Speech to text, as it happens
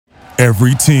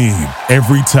Every team,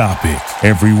 every topic,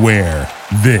 everywhere.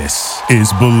 This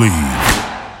is Believe.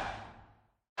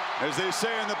 As they say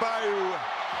in the Bayou,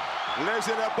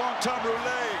 laissez la bon temps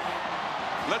rouler.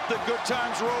 Let the good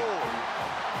times roll.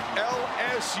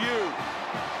 LSU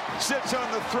sits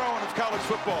on the throne of college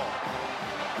football.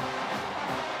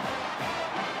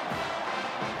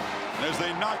 As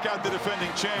they knock out the defending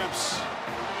champs,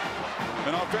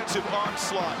 an offensive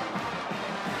onslaught,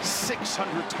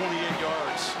 628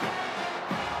 yards.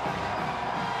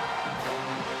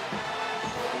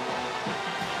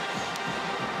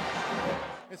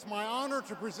 It's my honor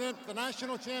to present the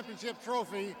National Championship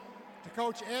Trophy to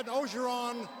Coach Ed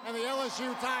Orgeron and the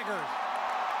LSU Tigers.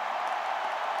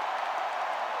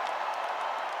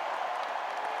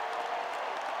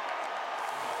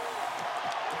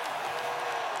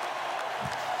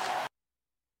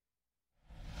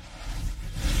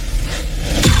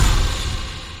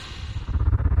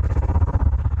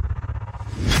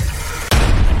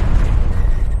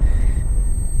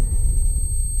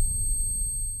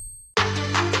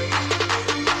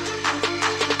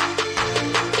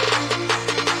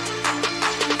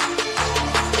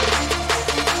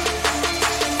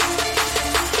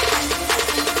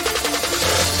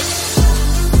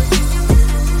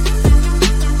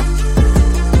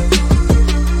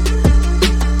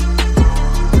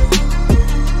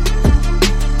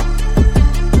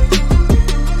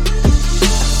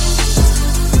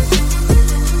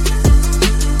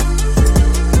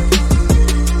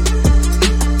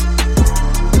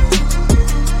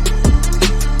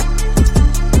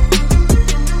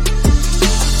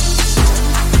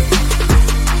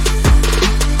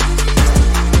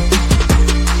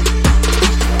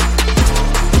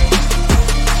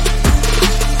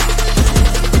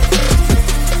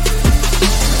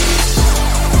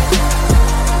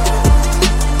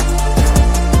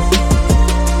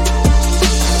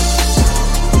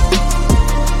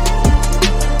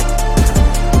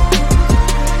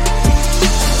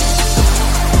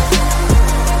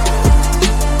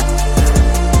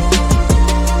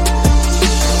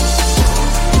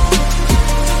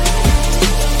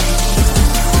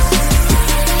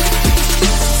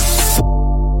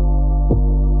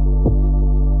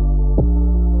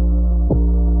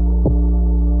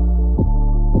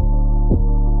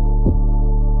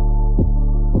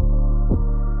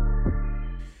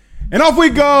 And off we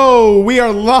go. We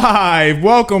are live.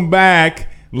 Welcome back,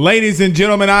 ladies and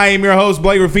gentlemen. I am your host,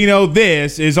 Blake Ruffino.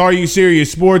 This is Are You Serious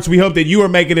Sports. We hope that you are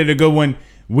making it a good one.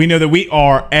 We know that we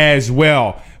are as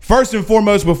well. First and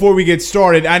foremost, before we get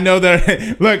started, I know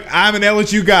that, look, I'm an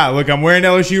LSU guy. Look, I'm wearing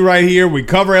LSU right here. We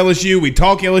cover LSU. We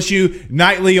talk LSU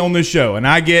nightly on the show. And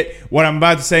I get what I'm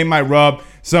about to say might rub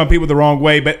some people the wrong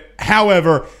way. But,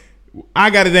 however,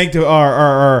 I got to thank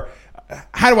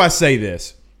how do I say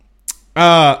this?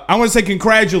 I want to say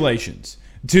congratulations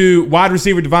to wide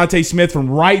receiver DeVonta Smith from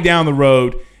right down the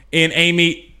road in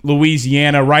Amite,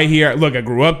 Louisiana, right here. Look, I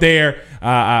grew up there.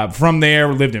 From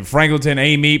there, lived in Franklinton,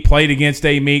 Amite, played against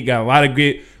Amite, got a lot of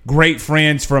great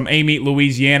friends from Amite,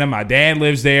 Louisiana. My dad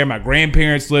lives there. My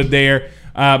grandparents lived there.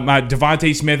 My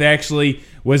DeVonta Smith actually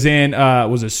was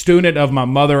a student of my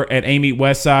mother at Amite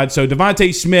Westside. So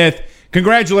DeVonta Smith,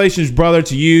 congratulations, brother,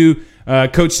 to you.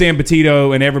 Coach Sam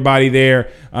Petito and everybody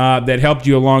there that helped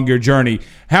you along your journey.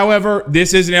 However,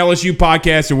 this is an LSU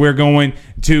podcast, and we're going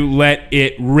to let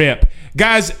it rip.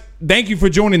 Guys, thank you for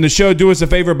joining the show. Do us a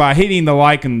favor by hitting the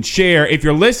like and share. If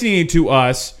you're listening to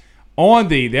us on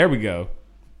the – there we go.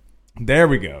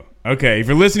 Okay, if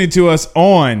you're listening to us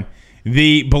on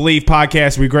the Believe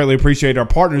podcast, we greatly appreciate our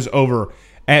partners over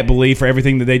at Believe for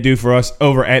everything that they do for us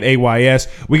over at AYS.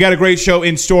 We got a great show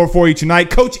in store for you tonight.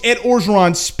 Coach Ed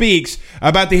Orgeron speaks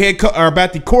about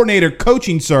the coordinator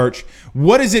coaching search.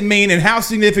 What does it mean and how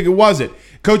significant was it?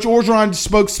 Coach Orgeron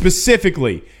spoke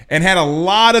specifically and had a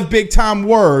lot of big-time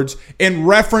words in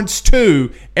reference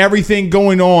to everything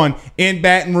going on in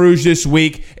Baton Rouge this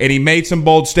week, and he made some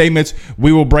bold statements.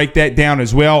 We will break that down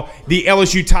as well. The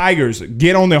LSU Tigers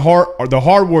get on the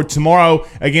hardwood tomorrow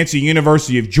against the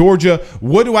University of Georgia.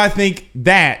 What do I think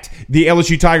that the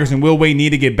LSU Tigers and Will Wade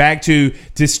need to get back to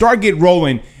start get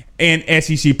rolling in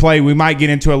SEC play? We might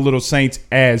get into a little Saints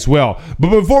as well.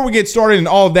 But before we get started and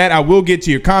all of that, I will get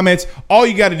to your comments. All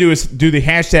you got to do is do the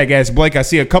hashtag #AskBlake. I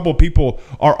see a couple people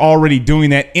are already doing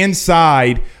that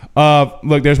inside of –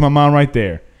 look, there's my mom right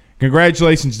there.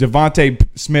 Congratulations, Devontae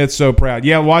Smith. So proud.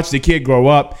 Yeah, watch the kid grow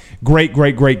up. Great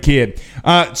kid.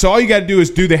 So all you got to do is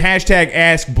do the hashtag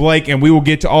Ask Blake, and we will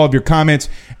get to all of your comments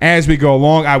as we go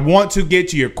along. I want to get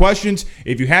to your questions.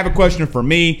 If you have a question for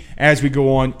me as we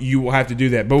go on, you will have to do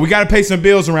that. But we got to pay some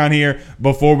bills around here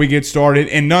before we get started,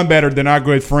 and none better than our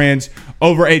good friends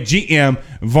over at GM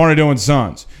Varnado &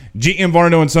 Sons. GM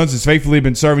Varnado & Sons has faithfully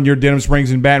been serving your Denham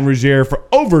Springs and Baton Rouge area for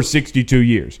over 62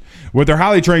 years. With their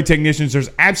highly trained technicians, there's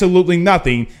absolutely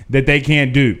nothing that they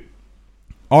can't do.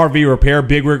 RV repair,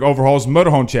 big rig overhauls,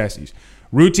 motorhome chassis,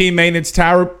 routine maintenance,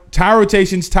 tire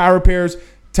rotations, tire repairs,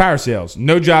 tire sales.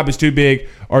 No job is too big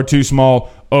or too small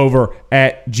over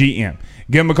at GM.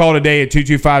 Give them a call today at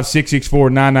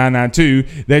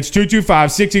 225-664-9992. That's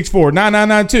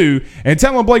 225-664-9992. And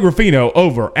tell them Blake Ruffino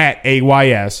over at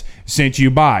AYS sent you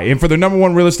by. And for the number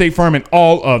one real estate firm in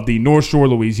all of the North Shore,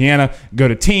 Louisiana, go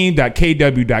to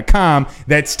team.kw.com.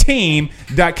 That's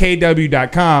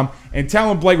team.kw.com. And tell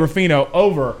them Blake Ruffino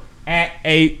over at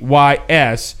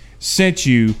AYS sent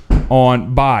you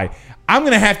on by. I'm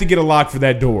going to have to get a lock for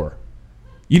that door.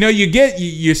 You know,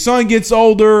 your son gets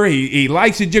older. He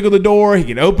likes to jiggle the door. He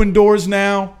can open doors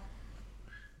now.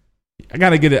 I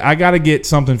gotta get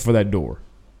something for that door.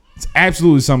 It's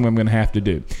absolutely something I'm gonna have to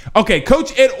do. Okay,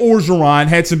 Coach Ed Orgeron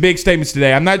had some big statements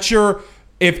today. I'm not sure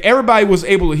if everybody was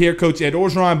able to hear Coach Ed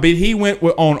Orgeron, but he went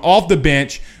on off the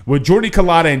bench with Jordy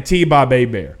Culotta and T-Bob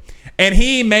Hebert, and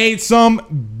he made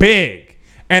some big.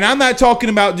 And I'm not talking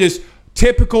about just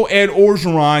typical Ed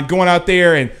Orgeron going out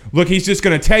there and, look, he's just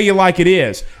going to tell you like it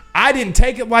is. I didn't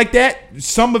take it like that.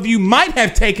 Some of you might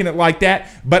have taken it like that,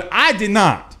 but I did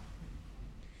not.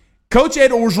 Coach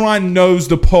Ed Orgeron knows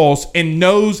the pulse and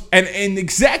knows and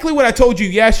exactly what I told you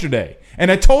yesterday. And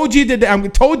I told you today. I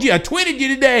tweeted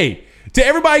you today to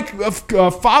everybody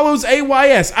follows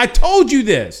AYS. I told you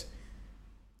this.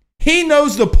 He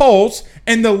knows the pulse,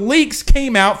 and the leaks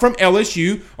came out from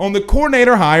LSU on the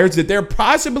coordinator hires that they're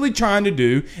possibly trying to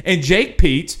do, and Jake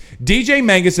Peets, DJ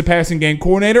Mangus, the passing game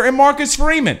coordinator, and Marcus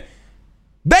Freeman.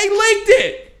 They leaked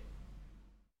it.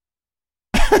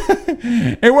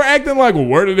 And we're acting like, well,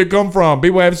 where did it come from?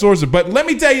 People have sources. But let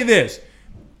me tell you this.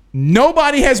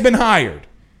 Nobody has been hired.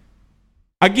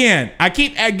 Again, I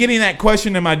keep getting that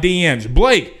question in my DMs.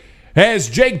 Blake, has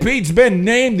Jake Peets been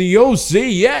named the OC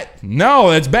yet? No,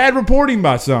 that's bad reporting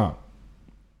by some.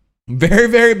 Very,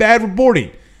 very bad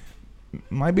reporting.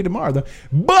 Might be tomorrow, though.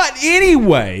 But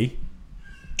anyway,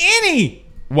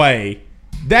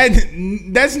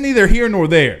 that's neither here nor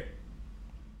there.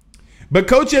 But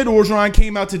Coach Ed Orgeron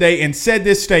came out today and said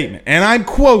this statement, and I'm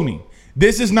quoting.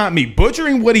 This is not me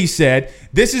butchering what he said.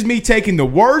 This is me taking the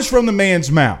words from the man's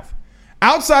mouth.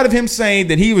 Outside of him saying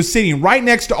that he was sitting right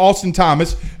next to Austin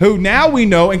Thomas, who now we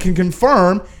know and can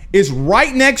confirm is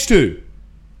right next to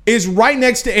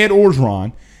Ed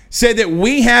Orgeron, said that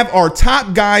we have our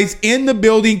top guys in the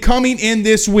building coming in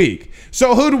this week.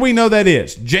 So who do we know that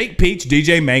is? Jake Peets,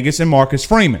 DJ Mangus, and Marcus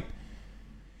Freeman.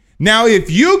 Now,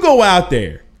 if you go out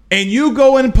there and you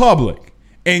go in public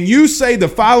and you say the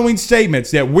following statements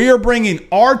that we are bringing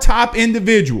our top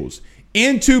individuals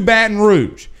into Baton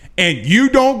Rouge, and you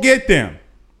don't get them,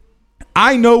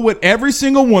 I know what every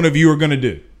single one of you are going to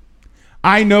do.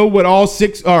 I know what all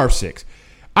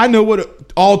I know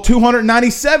what all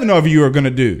 297 of you are going to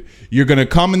do. You're going to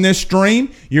come in this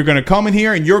stream. You're going to come in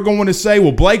here and you're going to say,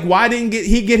 well, Blake, why didn't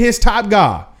he get his top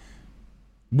guy?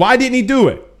 Why didn't he do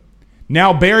it?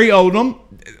 Now, Barry Odom,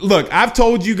 look, I've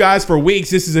told you guys for weeks,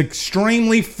 this is an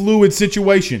extremely fluid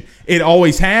situation. It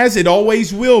always has. It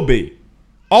always will be.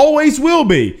 Always will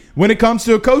be when it comes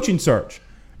to a coaching search.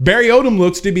 Barry Odom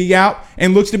looks to be out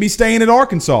and looks to be staying at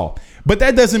Arkansas. But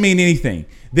that doesn't mean anything.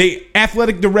 The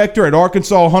athletic director at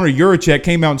Arkansas, Hunter Yurachek,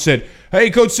 came out and said, hey,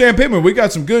 Coach Sam Pittman, we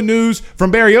got some good news from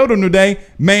Barry Odom today.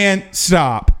 Man,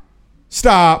 stop.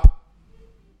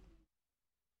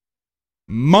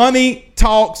 Money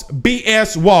talks,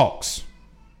 BS walks.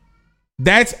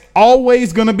 That's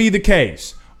always going to be the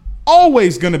case.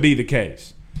 Always going to be the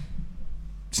case.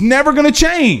 It's never going to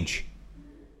change.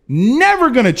 Never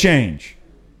going to change.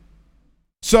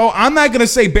 So I'm not going to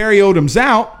say Barry Odom's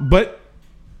out, but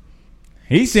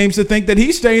he seems to think that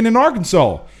he's staying in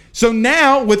Arkansas. So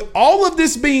now, with all of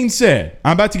this being said,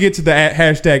 I'm about to get to the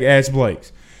hashtag Ask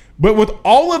Blakes. But with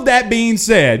all of that being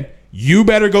said, you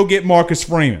better go get Marcus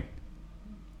Freeman.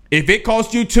 If it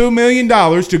costs you $2 million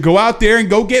to go out there and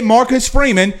go get Marcus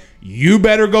Freeman, you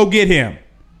better go get him.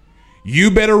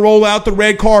 You better roll out the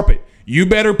red carpet. You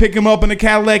better pick him up in a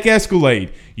Cadillac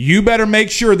Escalade. You better make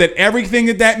sure that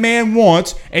everything that man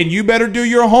wants, and you better do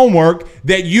your homework,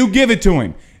 that you give it to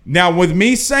him. Now, with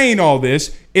me saying all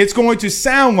this, it's going to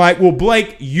sound like, well,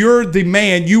 Blake, you're the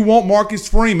man. You want Marcus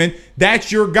Freeman.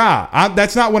 That's your guy.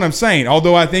 That's not what I'm saying,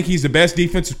 although I think he's the best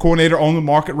defensive coordinator on the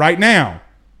market right now.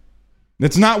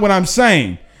 That's not what I'm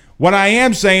saying. What I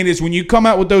am saying is when you come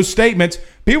out with those statements,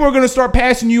 people are going to start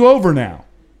passing you over now.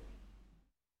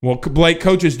 Well, Blake,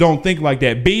 coaches don't think like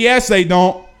that. BS, they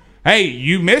don't. Hey,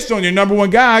 you missed on your number one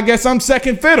guy. I guess I'm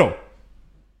second fiddle.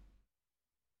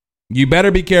 You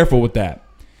better be careful with that.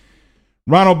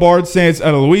 Ronald Bard says,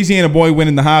 a Louisiana boy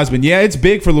winning the Heisman. Yeah, it's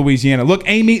big for Louisiana. Look,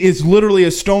 Amy is literally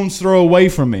a stone's throw away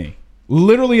from me.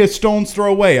 Literally a stone's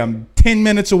throw away. I'm 10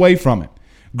 minutes away from it.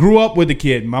 Grew up with the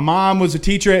kid. My mom was a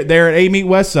teacher there at Amite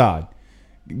Westside.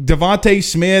 Devontae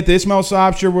Smith, Ismail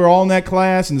Sobcher were all in that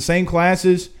class, in the same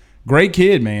classes. Great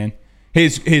kid, man.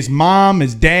 His mom,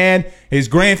 his dad, his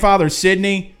grandfather,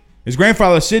 Sidney. His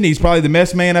grandfather, Sidney, is probably the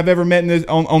best man I've ever met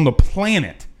on the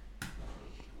planet.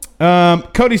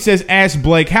 Cody says, ask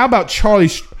Blake, how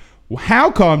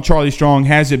come Charlie Strong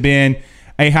hasn't been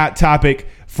a hot topic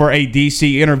for a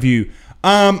DC interview?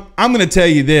 I'm going to tell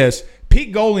you this.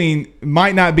 Pete Golding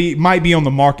might be on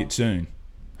the market soon.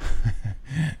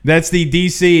 That's the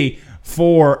DC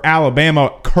for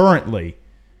Alabama currently.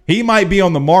 He might be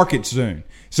on the market soon.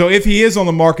 So if he is on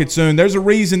the market soon, there's a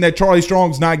reason that Charlie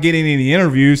Strong's not getting any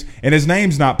interviews and his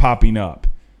name's not popping up.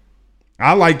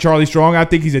 I like Charlie Strong. I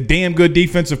think he's a damn good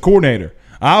defensive coordinator.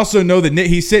 I also know that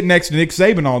he's sitting next to Nick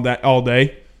Saban all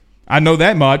day. I know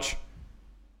that much.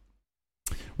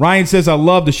 Ryan says, I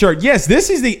love the shirt. Yes, this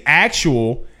is the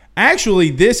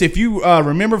actually, this, if you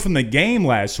remember from the game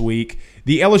last week,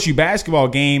 the LSU basketball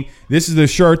game, this is the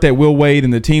shirt that Will Wade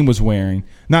and the team was wearing.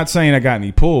 Not saying I got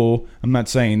any pull. I'm not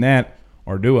saying that,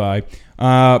 or do I?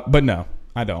 But no,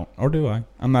 I don't. Or do I?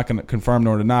 I'm not going to confirm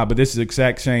nor deny, but this is the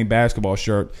exact same basketball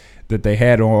shirt that they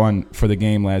had on for the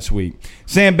game last week.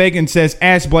 Sam Bacon says,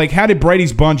 ask Blake, how did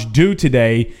Brady's bunch do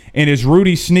today? And is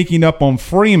Rudy sneaking up on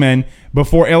Freeman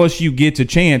before LSU gets a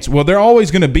chance? Well, they're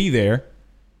always going to be there.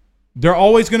 They're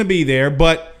always going to be there,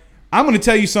 but I'm going to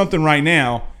tell you something right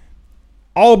now.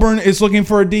 Auburn is looking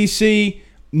for a DC.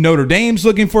 Notre Dame's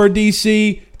looking for a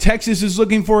DC. Texas is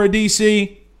looking for a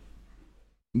DC.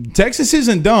 Texas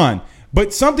isn't done,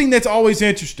 but something that's always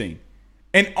interesting.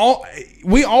 And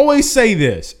we always say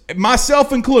this,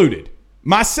 myself included.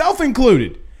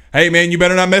 Hey, man, you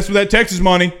better not mess with that Texas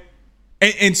money.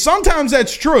 And sometimes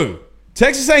that's true.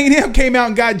 Texas A&M came out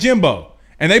and got Jimbo,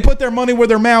 and they put their money where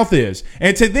their mouth is.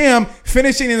 And to them,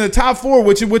 finishing in the top four,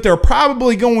 which is what they're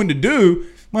probably going to do,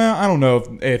 well, I don't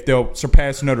know if they'll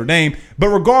surpass Notre Dame. But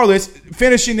regardless,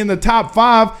 finishing in the top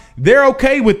five, they're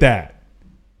okay with that.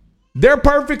 They're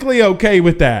perfectly okay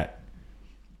with that.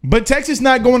 But Texas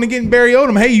not going to get Barry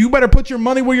Odom. Hey, you better put your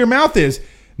money where your mouth is.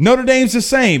 Notre Dame's the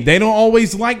same. They don't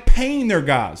always like paying their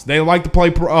guys. They like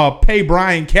to pay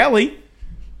Brian Kelly.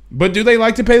 But do they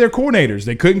like to pay their coordinators?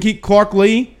 They couldn't keep Clark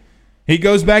Lee. He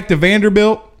goes back to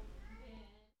Vanderbilt.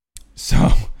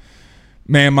 So,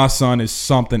 man, my son is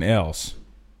something else.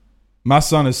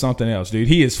 Dude.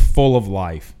 He is full of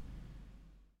life.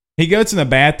 He goes in the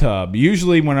bathtub.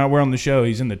 Usually when we're on the show,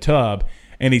 he's in the tub.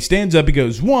 And he stands up, he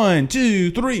goes, 1,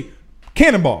 2, 3,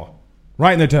 cannonball,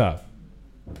 right in the tub.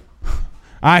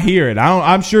 I hear it.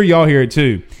 I'm sure y'all hear it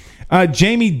too.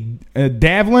 Jamie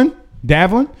Davlin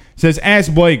says,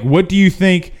 ask Blake, what do you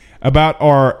think about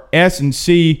our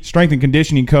S&C strength and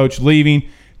conditioning coach leaving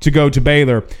to go to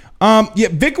Baylor? Yeah,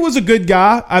 Vic was a good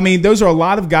guy. I mean, those are a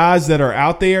lot of guys that are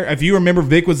out there. If you remember,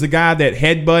 Vic was the guy that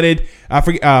headbutted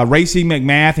Racey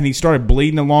McMath, and he started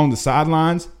bleeding along the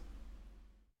sidelines.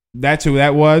 That's who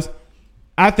that was.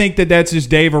 I think that's just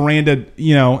Dave Aranda,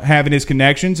 having his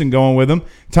connections and going with him.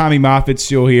 Tommy Moffitt's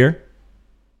still here.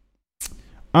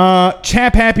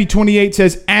 Chap Happy 28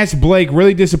 says, ask Blake,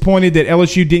 really disappointed that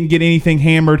LSU didn't get anything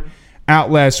hammered out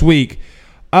last week.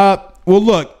 Well,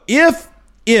 look, if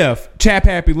Chap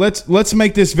Happy, let's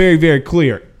make this very, very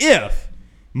clear. If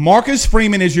Marcus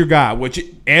Freeman is your guy, which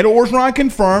Ed Orgeron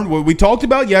confirmed, what we talked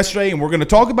about yesterday and we're going to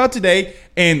talk about today,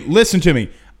 and listen to me,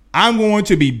 I'm going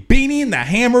to be beating the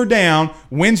hammer down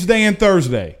Wednesday and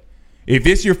Thursday. If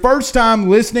it's your first time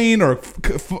listening or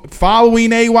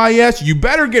following AYS, you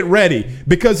better get ready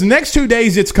because the next 2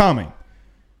 days it's coming.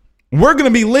 We're going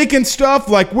to be leaking stuff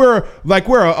like we're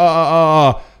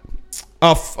I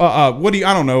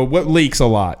don't know what leaks a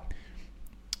lot.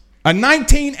 A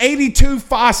 1982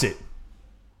 faucet.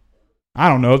 I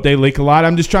don't know if they leak a lot.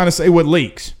 I'm just trying to say what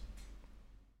leaks.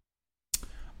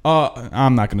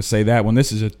 I'm not going to say that one.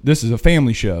 This is a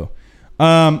family show.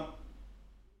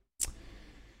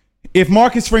 If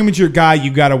Marcus Freeman's your guy,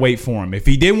 you got to wait for him. If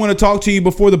he didn't want to talk to you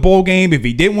before the bowl game, if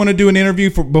he didn't want to do an interview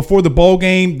before the bowl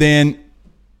game, then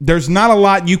there's not a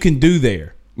lot you can do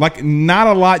there. Like, not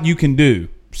a lot you can do.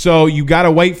 So you got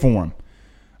to wait for him.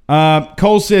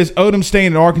 Cole says, Odom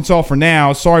staying at Arkansas for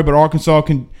now. Sorry, but Arkansas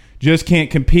just can't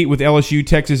compete with LSU,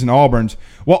 Texas, and Auburn's.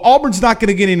 Well, Auburn's not going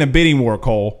to get in a bidding war,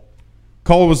 Cole.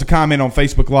 Cole was a comment on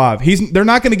Facebook Live. They're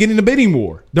not going to get in a bidding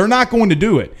war. They're not going to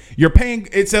do it. You're paying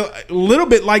 – it's a little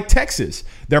bit like Texas.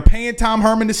 They're paying Tom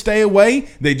Herman to stay away.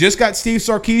 They just got Steve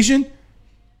Sarkisian.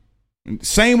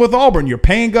 Same with Auburn. You're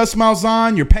paying Gus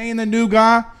Malzahn. You're paying the new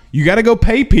guy. You got to go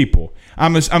pay people.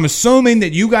 I'm assuming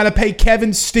that you got to pay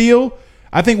Kevin Steele.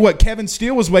 I think Kevin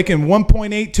Steele was making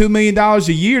 $1.82 million a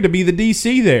year to be the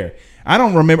DC there. I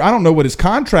don't remember. I don't know what his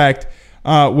contract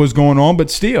was going on, but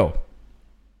still.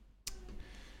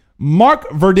 Mark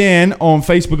Verdin on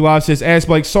Facebook Live says, Ask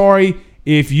Blake, sorry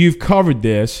if you've covered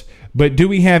this, but do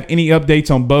we have any updates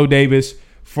on Bo Davis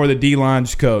for the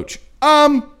D-line's coach?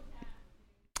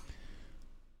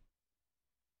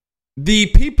 The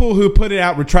people who put it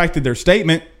out retracted their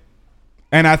statement,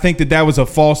 and I think that was a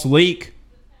false leak.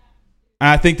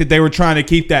 I think that they were trying to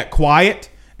keep that quiet,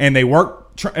 and they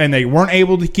weren't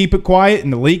able to keep it quiet,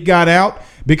 and the leak got out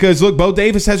because, look, Bo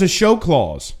Davis has a show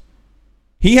clause.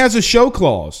 He has a show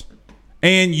clause,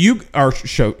 and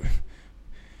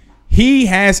he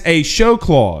has a show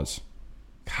clause.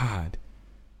 God,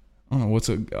 I don't know what's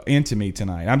into me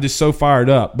tonight. I'm just so fired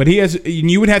up. But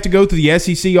you would have to go to the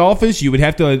SEC office. You would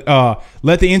have to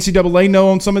let the NCAA know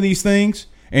on some of these things,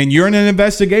 and you're in an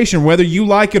investigation, whether you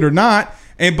like it or not.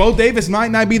 And Bo Davis might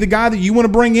not be the guy that you want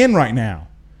to bring in right now.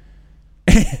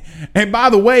 And by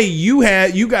the way, you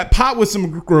got popped with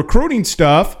some recruiting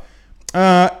stuff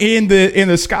in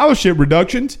the scholarship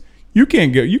reductions. You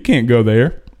can't go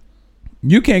there.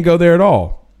 You can't go there at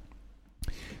all.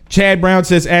 Chad Brown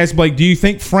says, Ask Blake, do you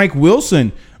think Frank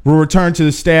Wilson will return to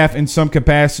the staff in some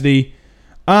capacity?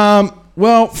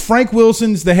 Well, Frank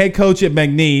Wilson's the head coach at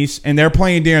McNeese, and they're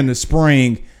playing during the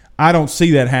spring. I don't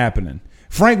see that happening.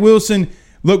 Frank Wilson,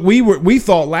 look, we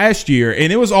thought last year,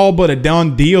 and it was all but a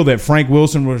done deal that Frank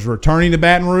Wilson was returning to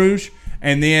Baton Rouge,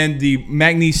 and then the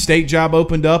McNeese State job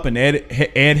opened up, and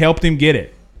Ed helped him get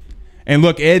it. And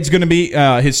look, Ed's going to be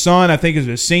his son, I think, is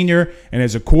a senior and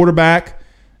as a quarterback.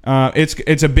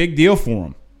 It's a big deal for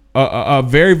him, a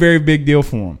very, very big deal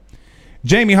for him.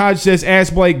 Jamie Hodge says,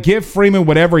 Ask Blake, give Freeman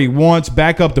whatever he wants,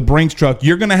 back up the Brinks truck.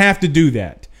 You're going to have to do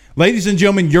that. Ladies and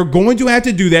gentlemen, you're going to have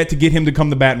to do that to get him to come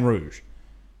to Baton Rouge.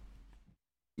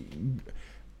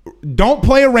 Don't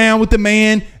play around with the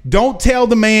man. Don't tell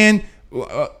the man,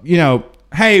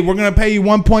 hey, we're going to pay you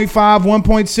 $1.5,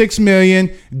 $1.6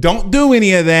 million. Don't do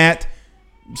any of that.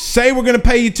 Say we're going to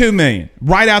pay you $2 million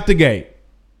right out the gate.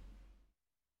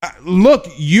 Look,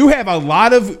 you have a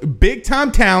lot of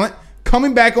big-time talent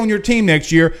coming back on your team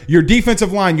next year. Your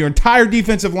defensive line, your entire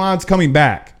defensive line's coming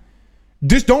back.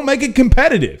 Just don't make it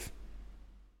competitive.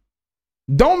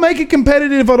 Don't make it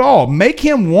competitive at all. Make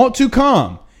him want to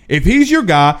come. If he's your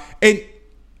guy, and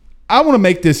I want to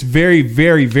make this very,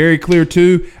 very, very clear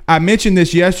too. I mentioned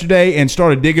this yesterday and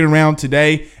started digging around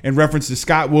today in reference to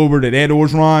Scott Woodward and Ed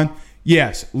Orgeron.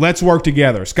 Yes, let's work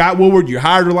together. Scott Woodward, you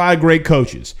hired a lot of great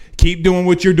coaches. Keep doing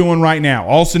what you're doing right now.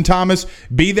 Austin Thomas,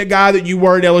 be the guy that you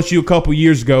were at LSU a couple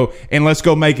years ago, and let's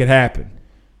go make it happen.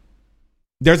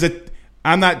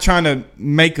 I'm not trying to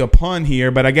make a pun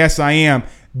here, but I guess I am.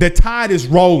 The tide is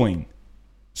rolling.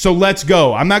 So let's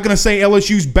go. I'm not going to say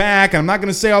LSU's back. I'm not going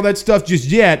to say all that stuff just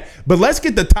yet, but let's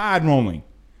get the tide rolling.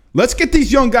 Let's get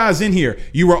these young guys in here.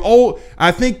 You were old.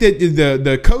 I think that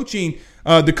the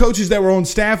coaches that were on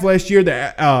staff last year, the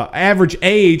average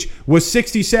age was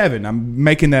 67. I'm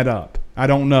making that up. I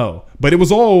don't know, but it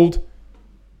was old.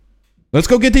 Let's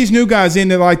go get these new guys in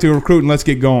that like to recruit, and let's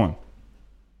get going.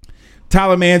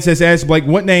 Tyler Mann says, Ask Blake,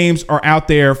 what names are out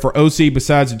there for OC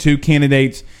besides the two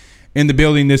candidates in the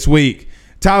building this week?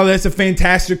 Tyler, that's a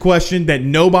fantastic question that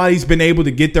nobody's been able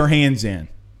to get their hands in.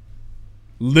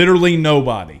 Literally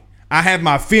nobody. I have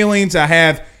my feelings. I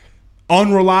have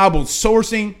unreliable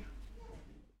sourcing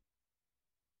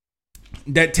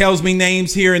that tells me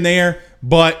names here and there,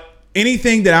 but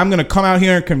anything that I'm going to come out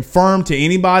here and confirm to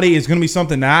anybody is going to be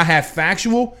something that I have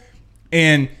factual,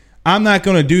 and I'm not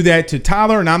going to do that to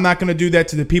Tyler, and I'm not going to do that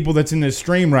to the people that's in this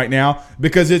stream right now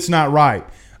because it's not right.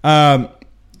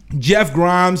 Jeff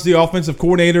Grimes, the offensive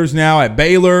coordinator, is now at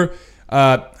Baylor.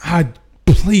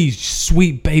 Please,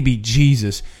 sweet baby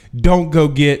Jesus, don't go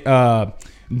get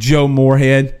Joe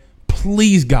Moorhead.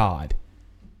 Please, God.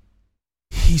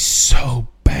 He's so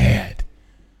bad.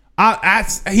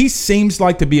 He seems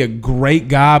like to be a great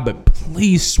guy, but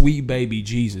please, sweet baby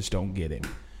Jesus, don't get him.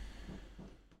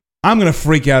 I'm going to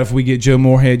freak out if we get Joe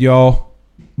Moorhead, y'all.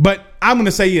 But I'm going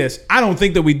to say yes. I don't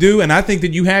think that we do, and I think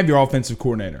that you have your offensive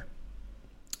coordinator.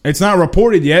 It's not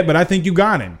reported yet, but I think you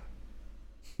got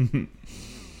him.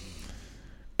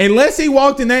 Unless he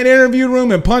walked in that interview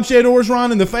room and punched Ed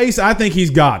Orgeron in the face, I think he's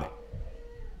got it.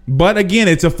 But again,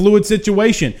 it's a fluid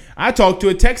situation. I talked to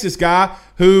a Texas guy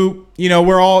who,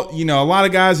 we're all, a lot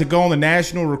of guys that go on the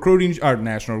national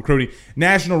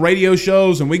radio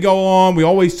shows, and we go on, we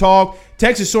always talk.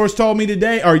 Texas source told me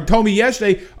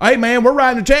yesterday, hey man, we're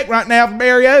writing a check right now for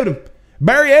Barry Odom.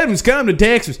 Barry Odom's come to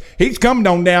Texas. He's coming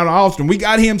on down to Austin. We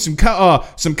got him some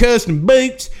custom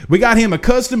boots. We got him a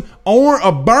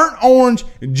burnt orange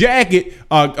jacket,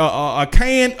 a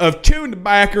can of chewing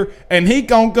tobacco, and he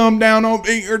gonna come down on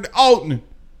here to Alton.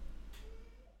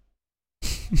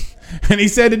 And he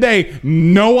said today,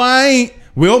 no, I ain't.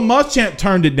 Will Muschamp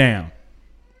turned it down.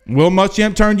 Will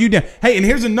Muschamp turned you down. Hey, and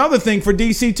here's another thing for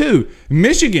DC too.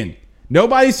 Michigan.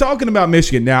 Nobody's talking about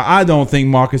Michigan. Now, I don't think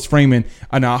Marcus Freeman,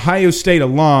 an Ohio State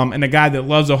alum and a guy that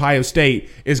loves Ohio State,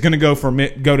 is going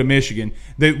to go to Michigan.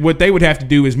 What they would have to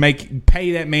do is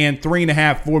pay that man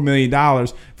 $3.5–4 million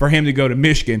for him to go to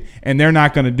Michigan, and they're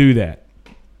not going to do that.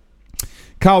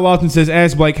 Kyle Lawton says,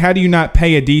 ask Blake, how do you not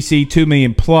pay a DC $2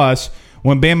 million plus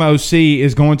when Bama OC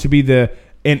is going to be an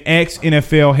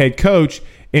ex-NFL head coach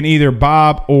in either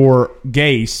Bob or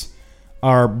Gase,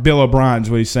 or Bill O'Brien's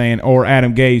what he's saying, or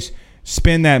Adam Gase?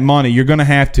 Spend that money. You're going to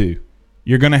have to.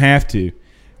 You're going to have to.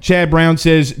 Chad Brown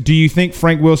says, do you think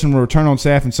Frank Wilson will return on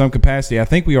staff in some capacity? I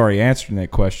think we already answered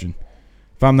that question,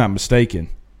 if I'm not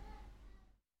mistaken.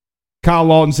 Kyle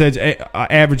Lawton says,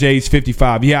 average age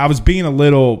 55. Yeah, I was being a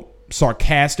little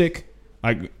sarcastic,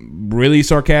 like really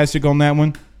sarcastic on that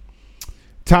one.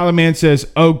 Tyler Mann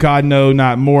says, oh, God, no,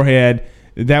 not Moorhead.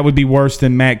 That would be worse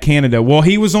than Matt Canada. Well,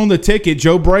 he was on the ticket.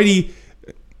 Joe Brady –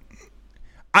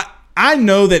 I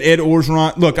know that Ed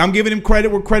Orgeron – look, I'm giving him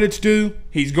credit where credit's due.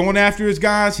 He's going after his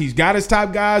guys. He's got his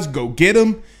top guys. Go get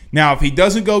them. Now, if he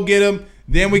doesn't go get them,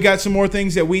 then we got some more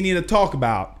things that we need to talk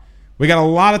about. We got a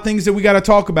lot of things that we got to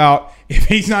talk about if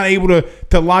he's not able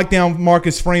to lock down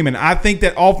Marcus Freeman. I think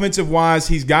that offensive-wise,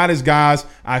 he's got his guys.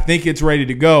 I think it's ready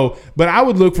to go. But I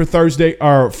would look for Thursday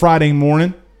or Friday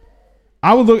morning.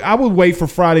 I would wait for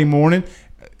Friday morning.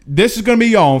 This is going to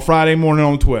be on Friday morning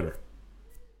on Twitter.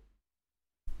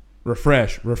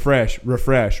 Refresh.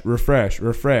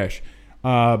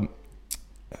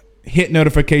 Hit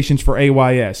notifications for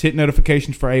AYS.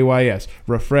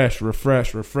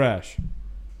 Refresh.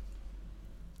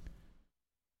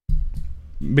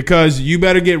 Because you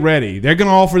better get ready. They're going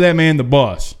to offer that man the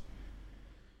bus.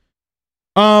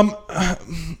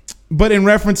 But in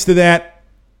reference to that,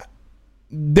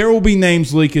 there will be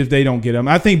names leaked if they don't get him.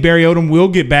 I think Barry Odom will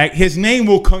get back. His name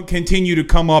will continue to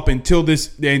come up until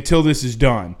this is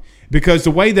done. Because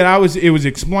the way that it was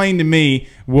explained to me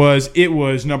was it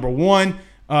was number one,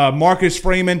 Marcus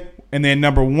Freeman, and then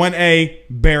number 1A,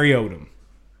 Barry Odom.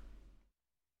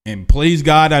 And please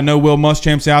God, I know Will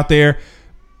Muschamp's out there,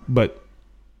 but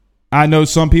I know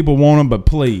some people want him, but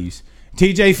please.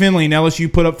 TJ Finley and LSU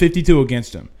put up 52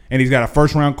 against him, and he's got a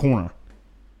first-round corner.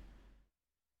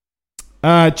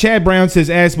 Chad Brown says,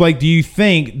 ask Blake, do you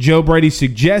think Joe Brady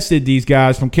suggested these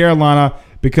guys from Carolina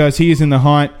because he is in the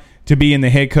hunt to be in the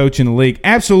head coach in the league?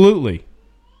 Absolutely.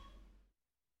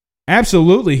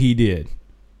 Absolutely he did.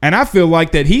 And I feel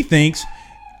like that he thinks,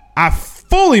 I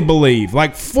fully believe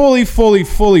that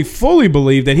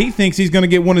he thinks he's going to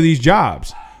get one of these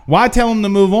jobs. Why tell him to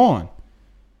move on?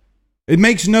 It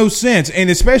makes no sense. And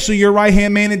especially your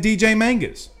right-hand man in DJ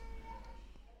Mangas.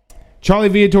 Charlie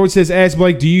Viator says, ask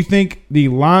Blake, do you think the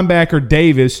linebacker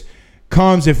Davis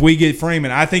comes if we get Freeman?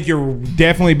 I think you're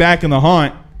definitely back in the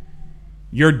hunt.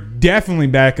 You're definitely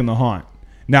back in the hunt.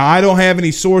 Now, I don't have any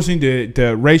sourcing to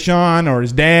Rayshawn or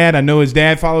his dad. I know his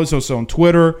dad follows us on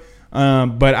Twitter,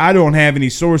 but I don't have any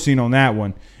sourcing on that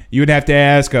one. You would have to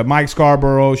ask Mike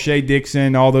Scarborough, Shea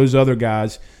Dixon, all those other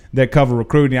guys that cover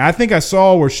recruiting. I think I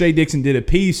saw where Shea Dixon did a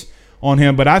piece on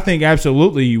him, but I think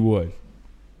absolutely you would.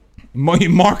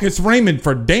 Marcus Freeman,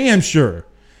 for damn sure.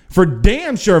 For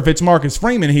damn sure if it's Marcus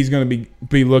Freeman, he's going to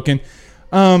be looking.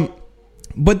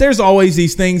 But there's always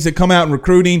these things that come out in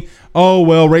recruiting. Oh,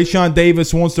 well, Rayshawn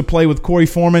Davis wants to play with Corey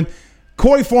Foreman.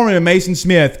 Corey Foreman and Mason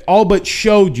Smith all but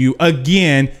showed you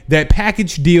again that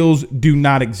package deals do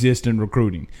not exist in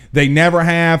recruiting. They never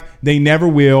have. They never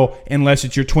will unless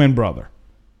it's your twin brother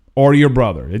or your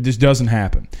brother. It just doesn't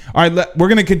happen. All right, we're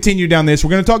going to continue down this.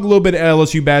 We're going to talk a little bit of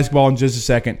LSU basketball in just a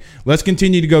second. Let's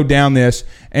continue to go down this,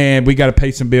 and we got to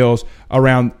pay some bills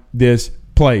around this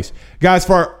place. Guys,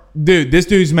 this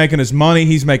dude's making us money.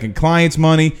 He's making clients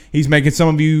money. He's making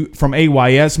some of you from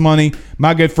AYS money.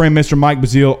 My good friend, Mr. Mike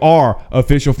Bazile, our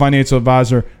official financial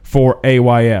advisor for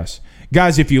AYS.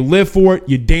 Guys, if you live for it,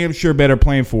 you damn sure better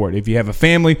plan for it. If you have a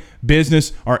family,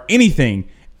 business, or anything,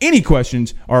 any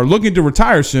questions, or looking to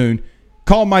retire soon,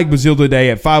 call Mike Bazile today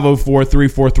at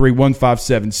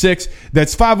 504-343-1576.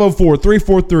 That's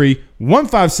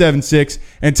 504-343-1576.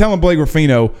 And tell him Blake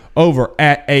Ruffino over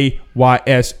at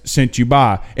AYS sent you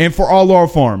by. And for our law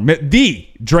firm, the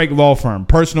Drake Law Firm,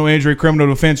 personal injury, criminal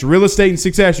defense, real estate, and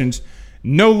successions,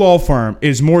 no law firm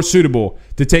is more suitable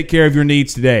to take care of your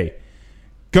needs today.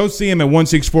 Go see him at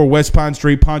 164 West Pine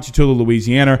Street, Ponchatoula,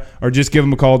 Louisiana, or just give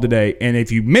him a call today. And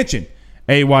if you mention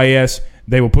AYS,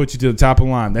 they will put you to the top of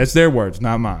the line. That's their words,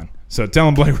 not mine. So tell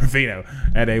them Blake Ruffino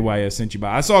at AYS sent you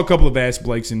by. I saw a couple of Ask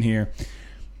Blakes in here.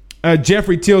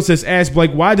 Jeffrey Teal says, ask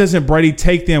Blake, why doesn't Brady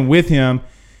take them with him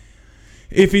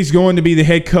if he's going to be the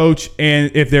head coach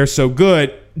and if they're so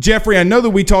good? Jeffrey, I know that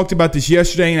we talked about this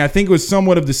yesterday, and I think it was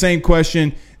somewhat of the same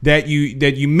question that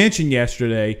you mentioned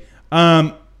yesterday.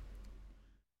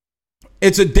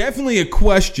 It's definitely a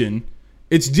question.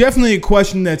 It's definitely a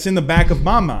question that's in the back of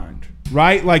my mind,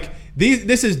 right? Like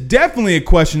this is definitely a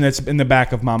question that's in the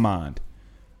back of my mind.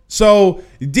 So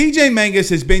DJ Mangus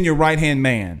has been your right-hand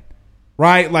man,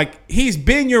 right? Like he's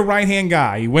been your right-hand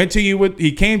guy.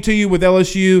 He came to you with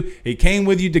LSU. He came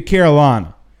with you to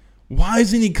Carolina. Why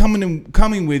isn't he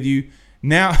coming with you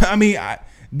now? I mean,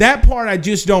 that part I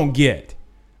just don't get.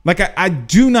 Like I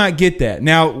do not get that.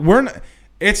 Now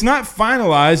it's not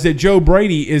finalized that Joe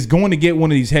Brady is going to get one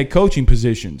of these head coaching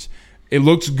positions. It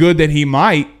looks good that he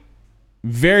might.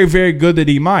 Very, very good that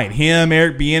he might. Him,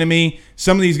 Eric Bieniemy,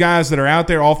 some of these guys that are out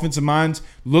there, offensive minds,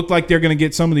 look like they're going to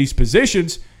get some of these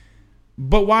positions.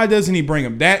 But why doesn't he bring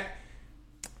them?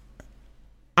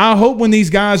 I hope when these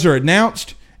guys are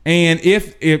announced, and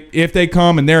if they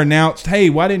come and they're announced, hey,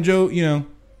 why didn't Joe,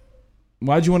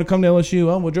 why'd you want to come to LSU?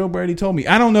 Oh, well, Joe Brady told me.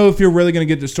 I don't know if you're really going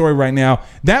to get the story right now.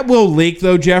 That will leak,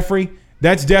 though, Jeffrey.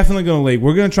 That's definitely going to leak.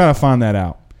 We're going to try to find that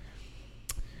out.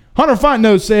 Hunter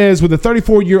Fontenot says, with a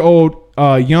 34-year-old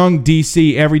young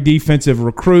DC, every defensive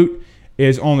recruit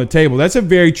is on the table. That's a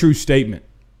very true statement.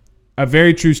 A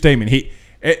very true statement.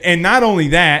 And not only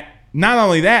that,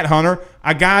 Hunter,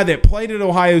 a guy that played at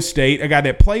Ohio State, a guy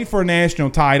that played for a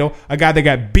national title, a guy that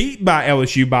got beat by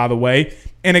LSU, by the way,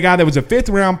 and a guy that was a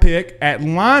fifth-round pick at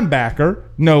linebacker,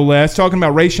 no less, talking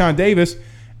about Rayshawn Davis,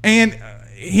 and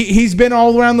he's been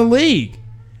all around the league.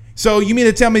 So you mean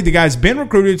to tell me the guy's been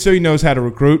recruited so he knows how to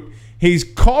recruit, he's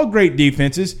called great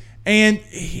defenses, and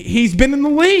he's been in the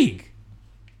league.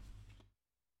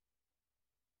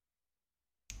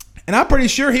 And I'm pretty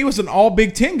sure he was an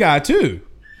all-Big Ten guy too,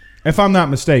 if I'm not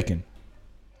mistaken.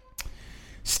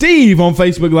 Steve on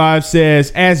Facebook Live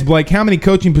says, ask Blake, how many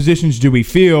coaching positions do we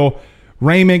feel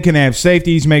Raymond can have?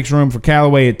 Safeties, makes room for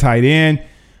Callaway at tight end.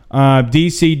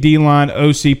 DC, D-line,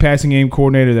 OC, passing game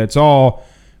coordinator, that's all.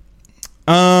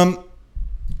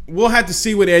 We'll have to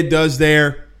see what Ed does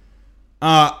there.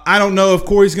 I don't know if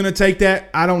Corey's going to take that.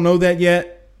 I don't know that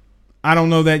yet.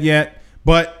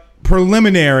 But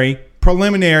preliminary,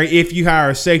 if you hire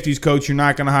a safeties coach, you're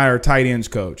not going to hire a tight ends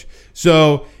coach.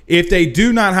 So if they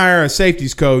do not hire a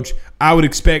safeties coach, I would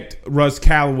expect Russ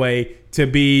Callaway to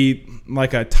be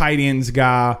like a tight ends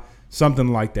guy, something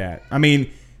like that. I mean,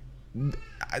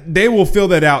 they will fill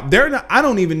that out. I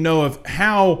don't even know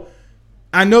how.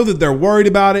 I know that they're worried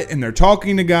about it and they're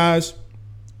talking to guys.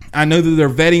 I know that they're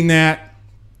vetting that.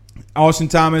 Austin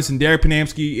Thomas and Derek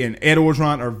Panamsky and Ed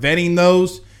Orgeron are vetting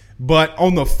those. But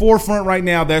on the forefront right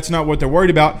now, that's not what they're worried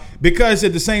about. Because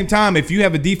at the same time, if you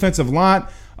have a defensive line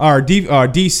or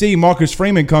DC, Marcus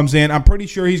Freeman comes in, I'm pretty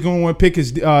sure he's going to want to pick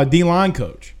his D-line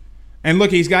coach. And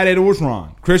look, he's got Ed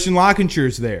Orgeron. Christian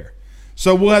Lockenshire there.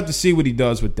 So we'll have to see what he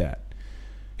does with that.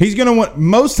 He's going to want –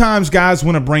 most times guys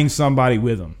want to bring somebody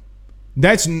with them.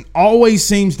 That's always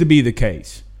seems to be the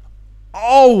case.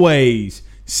 Always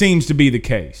seems to be the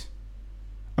case.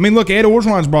 I mean, look, Ed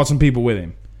Orgeron's brought some people with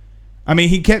him. I mean,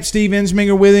 he kept Steve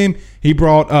Ensminger with him. He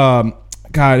brought,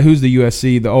 who's the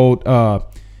USC? The old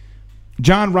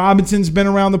John Robinson's been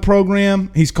around the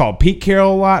program. He's called Pete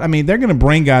Carroll a lot. I mean, they're going to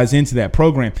bring guys into that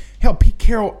program. Hell, Pete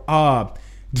Carroll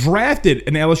drafted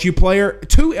an LSU player,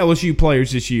 2 LSU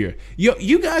players this year.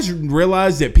 You guys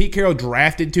realize that Pete Carroll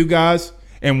drafted 2 guys,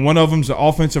 and one of them's the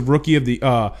offensive rookie of the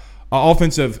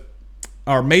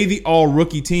made the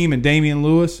all-rookie team, and Damian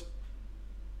Lewis.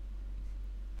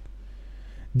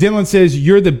 Dylan says,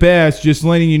 you're the best. Just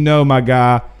letting you know, my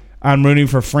guy, I'm rooting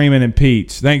for Freeman and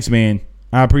Pete's. Thanks, man.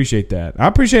 I appreciate that. I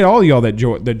appreciate all of y'all that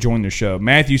joined the show.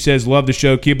 Matthew says, love the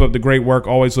show. Keep up the great work.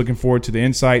 Always looking forward to the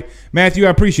insight. Matthew, I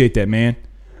appreciate that, man.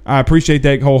 I appreciate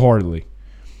that wholeheartedly.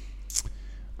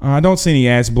 I don't see any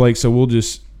Ask Blake, so we'll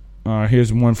just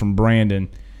here's one from Brandon.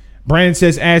 Brandon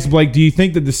says, ask Blake, do you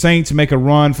think that the Saints make a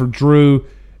run for Drew,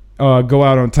 go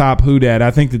out on top? Who dat?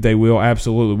 I think that they will,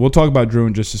 absolutely. We'll talk about Drew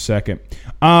in just a second.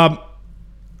 I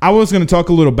was going to talk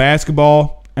a little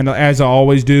basketball, and as I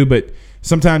always do, but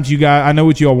sometimes you guys, I know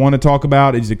what you all want to talk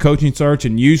about is the coaching search,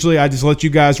 and usually I just let you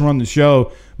guys run the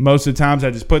show. Most of the times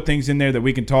I just put things in there that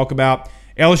we can talk about.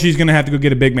 LSU is going to have to go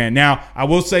get a big man. Now, I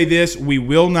will say this, we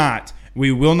will not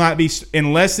be,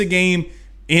 unless the game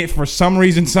for some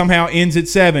reason somehow ends at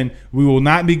 7, we will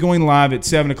not be going live at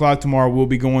 7 o'clock tomorrow. We'll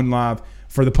be going live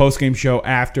for the post-game show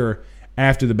after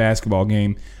the basketball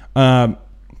game.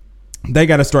 They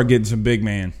got to start getting some big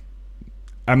man.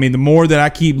 I mean, the more that I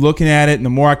keep looking at it and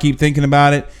the more I keep thinking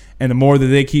about it and the more that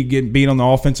they keep getting beat on the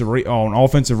offensive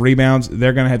rebounds,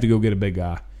 they're going to have to go get a big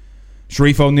guy.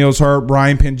 Sharif O'Neal's hurt.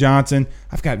 Brian Penn Johnson.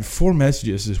 I've gotten 4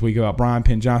 messages this week about Brian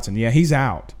Penn Johnson. Yeah, he's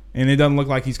out, and it doesn't look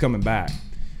like he's coming back.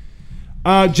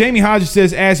 Jamie Hodges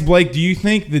says, ask Blake, do you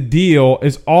think the deal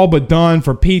is all but done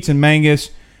for Peets and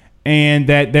Mangus and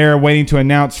that they're waiting to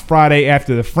announce Friday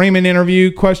after the Freeman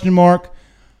interview? ?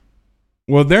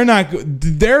 Well, they're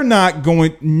not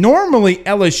going. Normally,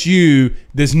 LSU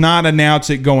does not announce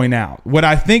it going out. What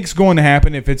I think is going to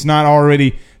happen, if it's not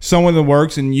already someone that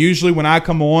works, and usually when I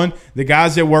come on, the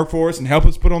guys that work for us and help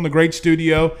us put on the great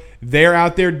studio, they're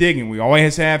out there digging. We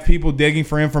always have people digging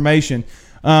for information.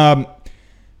 I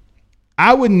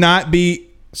would not be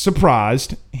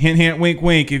surprised, hint, hint, wink,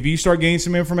 wink, if you start getting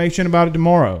some information about it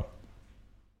tomorrow.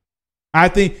 I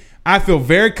feel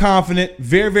very confident,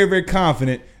 very, very, very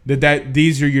confident that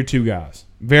these are your 2 guys.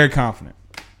 Very confident.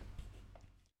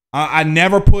 I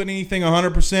never put anything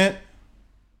 100%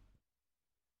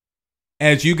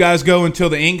 as you guys go until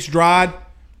the ink's dried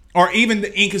or even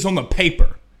the ink is on the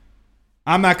paper.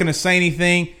 I'm not going to say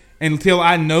anything until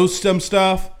I know some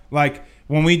stuff. Like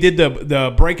when we did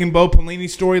the Breaking Bo Pelini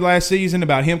story last season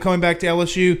about him coming back to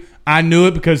LSU, I knew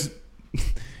it because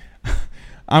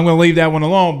I'm going to leave that one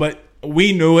alone, but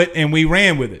we knew it and we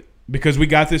ran with it because we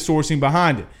got this sourcing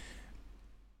behind it.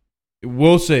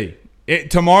 We'll see.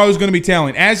 Tomorrow's going to be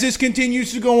telling. As this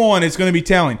continues to go on, it's going to be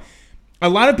telling. A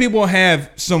lot of people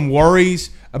have some worries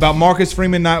about Marcus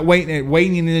Freeman not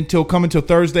waiting until coming till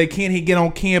Thursday. Can he get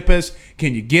on campus?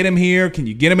 Can you get him here? Can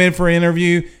you get him in for an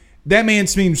interview? That man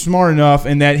seems smart enough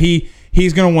and that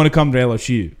he's going to want to come to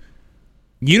LSU.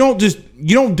 You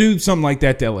don't do something like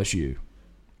that to LSU.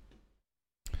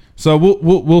 So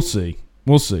we'll see.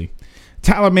 We'll see.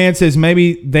 Tyler Mann says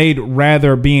maybe they'd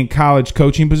rather be in college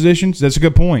coaching positions. That's a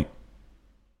good point.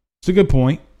 It's a good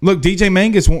point. Look, DJ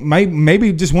Mangus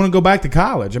maybe just want to go back to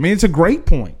college. I mean, it's a great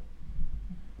point.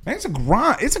 Man, it's a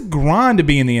grind. It's a grind to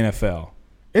be in the NFL.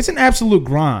 It's an absolute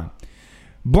grind.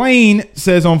 Blaine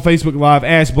says on Facebook Live,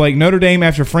 ask Blake, Notre Dame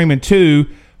after Freeman 2,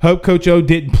 hope Coach O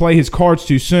didn't play his cards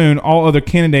too soon. All other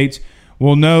candidates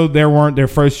will know they weren't their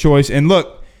first choice. And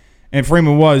look, and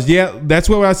Freeman was. Yeah, that's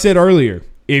what I said earlier.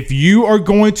 If you are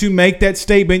going to make that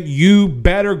statement, you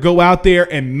better go out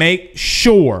there and make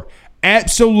sure,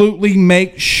 absolutely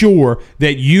make sure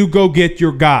that you go get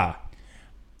your guy.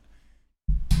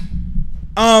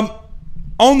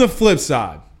 On the flip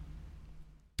side,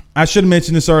 I should have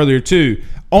mentioned this earlier too.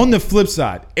 On the flip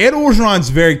side, Ed Orgeron's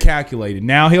very calculated.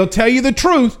 Now, he'll tell you the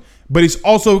truth, but he's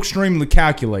also extremely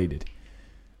calculated.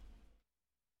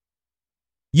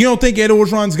 You don't think Ed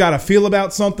Orgeron's got a feel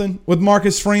about something with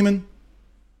Marcus Freeman?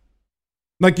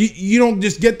 Like, you don't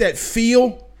just get that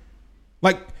feel?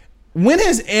 Like, when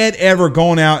has Ed ever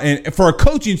gone out and for a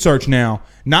coaching search now,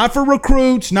 not for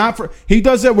recruits, he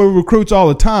does that with recruits all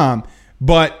the time,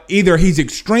 but either he's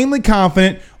extremely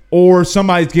confident or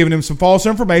somebody's giving him some false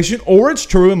information or it's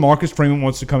true and Marcus Freeman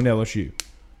wants to come to LSU.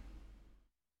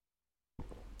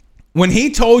 When he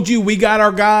told you we got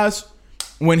our guys,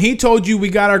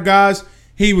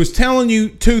 he was telling you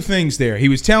 2 things there. He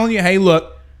was telling you, hey,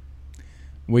 look,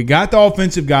 we got the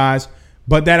offensive guys,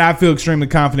 but that I feel extremely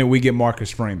confident we get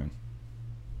Marcus Freeman.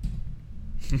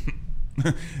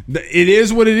 It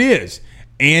is what it is.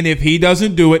 And if he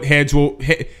doesn't do it, heads will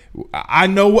 – I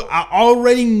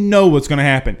already know what's going to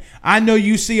happen. I know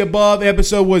you see above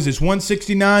episode, was this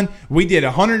 169? We did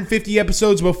 150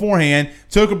 episodes beforehand,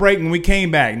 took a break, and we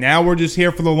came back. Now we're just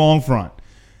here for the long front.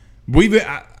 We've been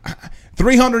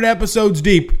 300 episodes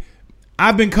deep.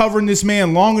 I've been covering this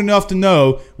man long enough to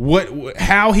know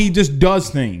how he just does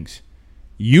things.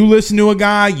 You listen to a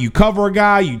guy, you cover a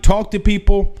guy, you talk to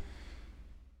people.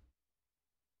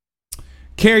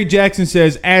 Kerry Jackson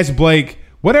says, ask Blake,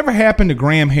 whatever happened to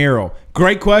Graham Harrell?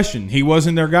 Great question. He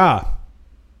wasn't their guy.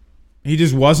 He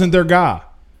just wasn't their guy.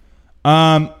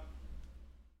 And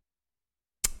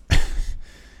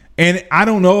I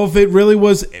don't know if it really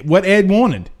was what Ed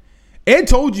wanted. Ed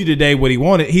told you today what he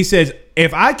wanted. He says,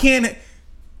 if I can't,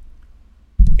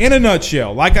 in a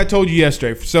nutshell, like I told you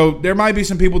yesterday. So there might be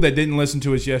some people that didn't listen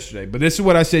to us yesterday, but this is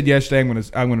what I said yesterday.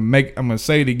 I'm gonna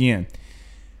say it again.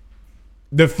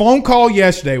 The phone call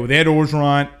yesterday with Ed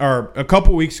Orgeron, or a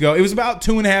couple weeks ago, it was about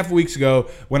 2.5 weeks ago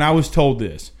when I was told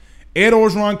this. Ed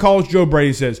Orgeron calls Joe Brady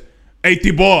and says, "Hey,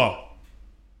 T-Ball,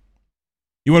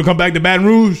 you want to come back to Baton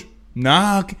Rouge?"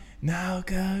 No,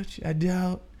 Coach, I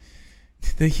don't.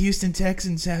 The Houston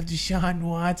Texans have Deshaun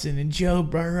Watson and Joe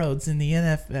Burrows in the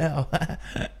NFL.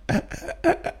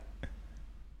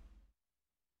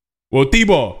 Well,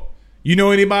 T-Ball, you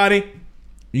know anybody?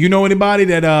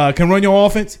 That can run your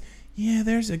offense? Yeah,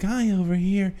 there's a guy over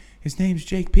here. His name's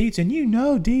Jake Peets, and you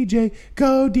know DJ.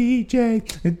 Go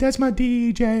DJ. That's my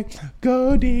DJ.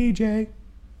 Go DJ.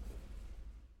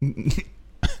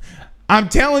 I'm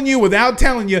telling you, without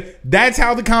telling you, that's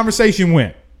how the conversation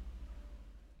went.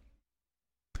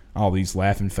 All these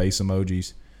laughing face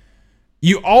emojis.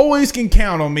 You always can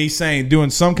count on me doing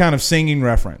some kind of singing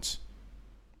reference.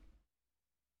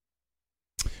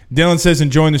 Dylan says,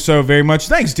 enjoying the show very much.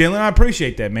 Thanks, Dylan. I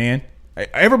appreciate that, man.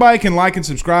 Everybody can like and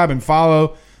subscribe and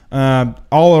follow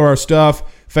all of our stuff.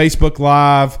 Facebook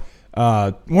Live.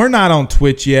 We're not on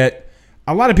Twitch yet.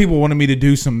 A lot of people wanted me to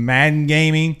do some Madden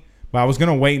gaming, but I was going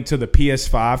to wait until the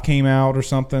PS5 came out or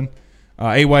something.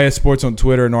 AYS Sports on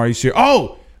Twitter and Are You Serious?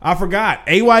 Oh, I forgot.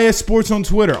 AYS Sports on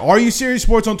Twitter. Are You Serious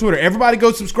Sports on Twitter. Everybody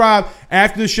go subscribe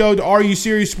after the show to Are You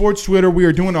Serious Sports Twitter. We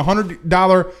are doing a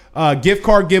 $100 gift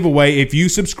card giveaway if you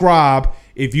subscribe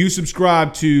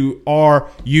to our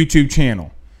YouTube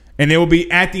channel. And it will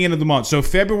be at the end of the month. So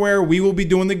February, we will be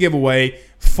doing the giveaway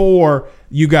for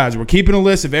you guys. We're keeping a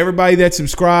list of everybody that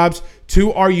subscribes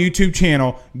to our YouTube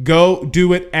channel. Go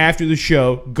do it after the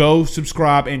show. Go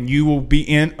subscribe, and you will be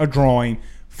in a drawing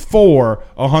for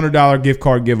a $100 gift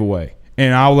card giveaway.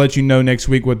 And I'll let you know next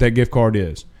week what that gift card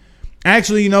is.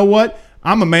 Actually, you know what?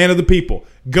 I'm a man of the people.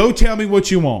 Go tell me what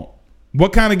you want.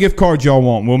 What kind of gift card y'all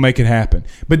want? We'll make it happen.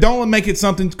 But don't make it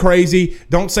something crazy.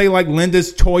 Don't say like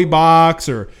Linda's Toy Box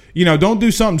or, don't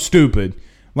do something stupid.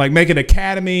 Like make it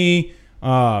Academy.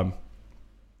 You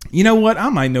know what? I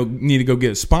might need to go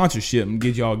get a sponsorship and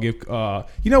get y'all a gift.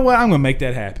 You know what? I'm going to make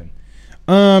that happen.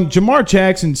 Jamar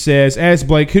Jackson says, ask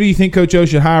Blake, who do you think Coach O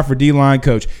should hire for D-line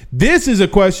coach? This is a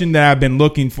question that I've been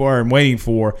looking for and waiting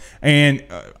for. And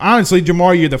honestly,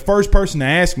 Jamar, you're the first person to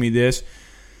ask me this.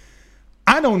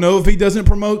 I don't know if he doesn't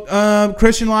promote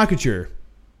Christian Lockature.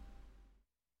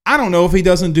 I don't know if he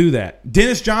doesn't do that.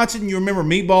 Dennis Johnson, you remember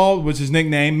Meatball was his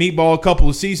nickname, Meatball a couple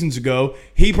of seasons ago.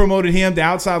 He promoted him to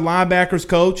outside linebackers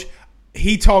coach.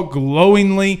 He talked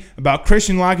glowingly about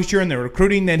Christian Lockature and the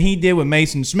recruiting that he did with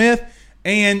Mason Smith.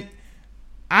 And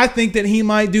I think that he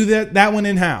might do that one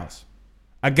in-house.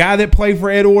 A guy that played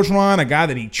for Ed Orgeron, a guy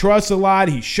that he trusts a lot.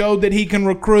 He showed that he can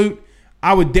recruit.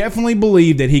 I would definitely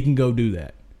believe that he can go do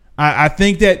that. I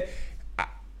think that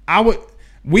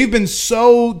we've been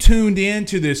so tuned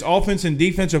into this offense and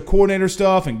defensive coordinator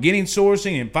stuff and getting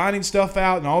sourcing and finding stuff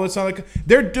out and all this other.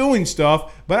 They're doing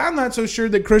stuff, but I'm not so sure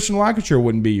that Christian Lockature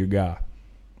wouldn't be your guy.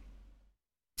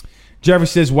 Jeffrey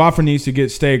says Wofford needs to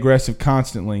stay aggressive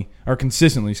consistently.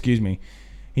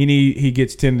 He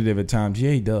gets tentative at times.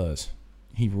 Yeah, he does.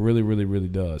 He really, really, really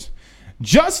does.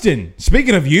 Justin,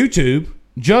 speaking of YouTube,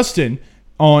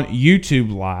 on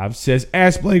YouTube Live says,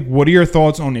 ask Blake, what are your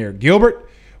thoughts on Eric Gilbert?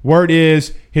 Word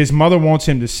is his mother wants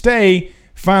him to stay.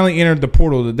 Finally entered the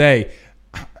portal today.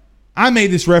 I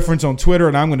made this reference on Twitter,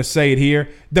 and I'm going to say it here.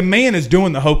 The man is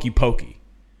doing the hokey pokey.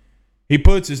 He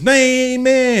puts his name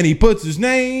in, he puts his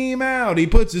name out, he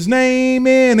puts his name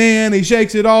in, and he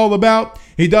shakes it all about.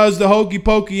 He does the hokey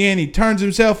pokey, and he turns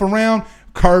himself around.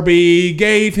 Kirby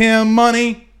gave him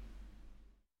money.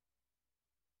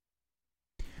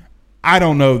 I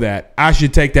don't know that. I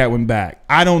should take that one back.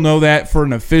 I don't know that for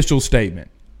an official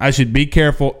statement. I should be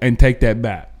careful and take that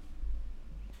back.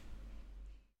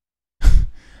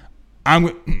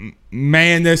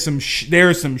 There's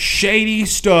some shady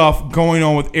stuff going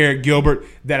on with Eric Gilbert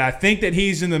that I think that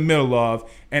he's in the middle of,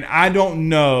 and I don't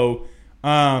know.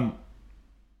 I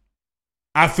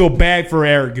feel bad for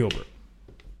Eric Gilbert.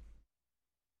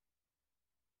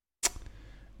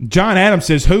 John Adams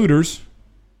says Hooters.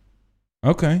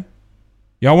 Okay.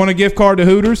 Y'all want a gift card to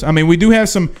Hooters? I mean, we do have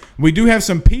some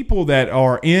people that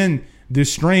are in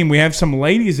this stream. We have some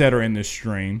ladies that are in this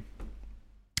stream.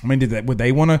 I mean, would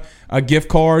they want a gift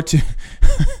card to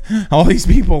all these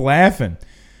people laughing?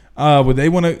 Would they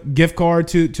want a gift card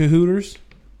to Hooters?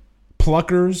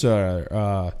 Pluckers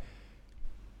or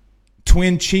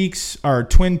Twin Cheeks or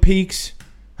Twin Peaks?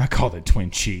 I called it Twin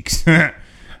Cheeks.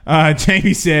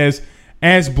 Jamie says,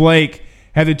 ask Blake,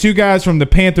 Have the two guys from the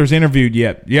Panthers interviewed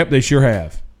yet? Yep, they sure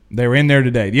have. They were in there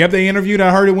today. Yep, they interviewed.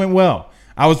 I heard it went well.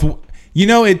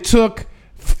 It took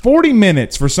 40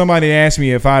 minutes for somebody to ask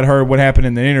me if I'd heard what happened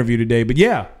in the interview today. But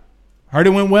yeah, heard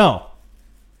it went well.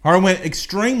 Heard it went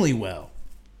extremely well.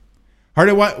 Heard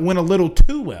it went a little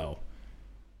too well.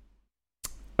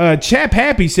 Chap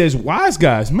Happy says, Wise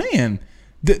Guys. Man,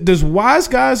 does Wise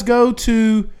Guys go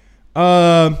to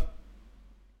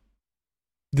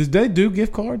does they do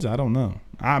gift cards? I don't know.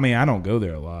 I mean, I don't go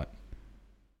there a lot.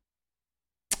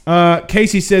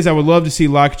 Casey says, I would love to see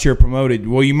Lockett promoted.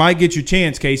 Well, you might get your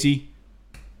chance, Casey.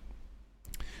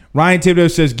 Ryan Thibodeau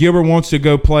says Gilbert wants to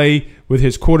go play with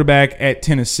his quarterback at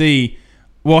Tennessee.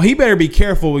 Well, he better be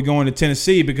careful with going to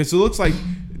Tennessee because it looks like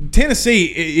Tennessee,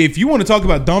 if you want to talk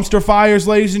about dumpster fires,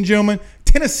 ladies and gentlemen,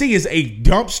 Tennessee is a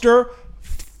dumpster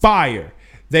fire.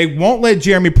 They won't let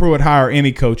Jeremy Pruitt hire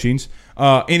any coaches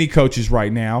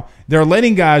right now. They're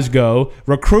letting guys go.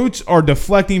 Recruits are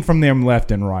deflecting from them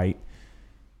left and right.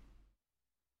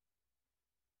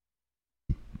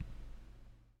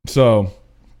 So,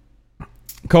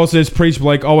 Cole says, Preach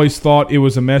Blake always thought it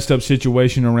was a messed up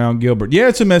situation around Gilbert. Yeah,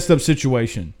 it's a messed up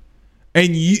situation.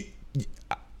 And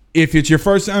if it's your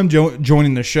first time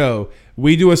joining the show,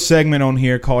 we do a segment on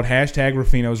here called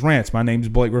 #Ruffino's Rants. My name is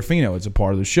Blake Ruffino. It's a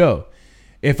part of the show.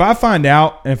 If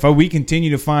we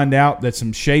continue to find out that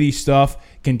some shady stuff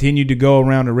continued to go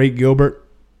around Eric Gilbert,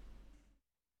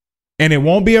 and it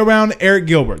won't be around Eric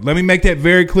Gilbert. Let me make that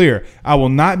very clear. I will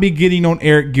not be getting on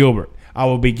Eric Gilbert. I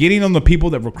will be getting on the people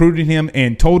that recruited him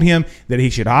and told him that he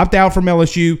should opt out from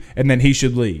LSU and that he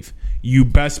should leave. You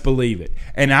best believe it.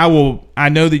 And I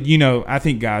know that, I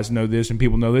think guys know this and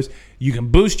people know this. You can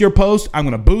boost your post. I'm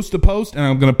going to boost the post, and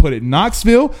I'm going to put it in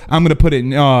Knoxville. I'm going to put it in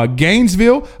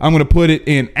Gainesville. I'm going to put it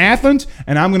in Athens,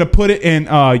 and I'm going to put it in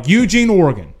Eugene,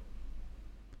 Oregon.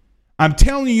 I'm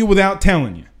telling you without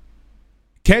telling you.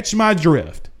 Catch my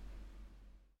drift.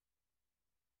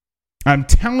 I'm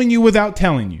telling you without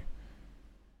telling you.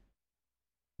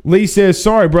 Lee says,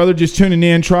 sorry, brother, just tuning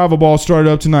in. Travel Ball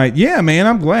started up tonight. Yeah, man,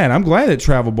 I'm glad. I'm glad that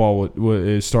Travel Ball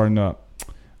is starting up.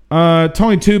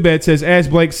 Tony Tubet says,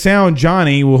 ask Blake, Sound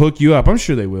Johnny will hook you up. I'm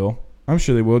sure they will.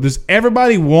 Does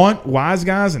everybody want Wise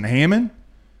Guys and Hammond?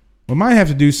 We might have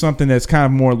to do something that's kind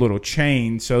of more a little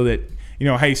chain so that,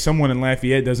 hey, someone in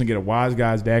Lafayette doesn't get a Wise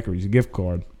Guys daiquiris, a gift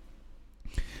card.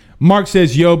 Mark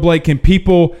says, yo, Blake, can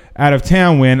people out of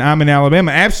town win? I'm in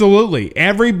Alabama. Absolutely.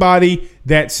 Everybody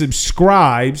that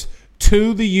subscribes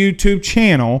to the YouTube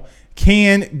channel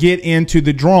can get into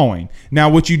the drawing. Now,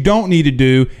 what you don't need to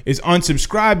do is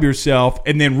unsubscribe yourself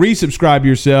and then resubscribe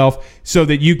yourself so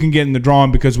that you can get in the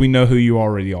drawing because we know who you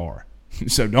already are.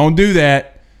 So don't do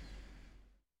that.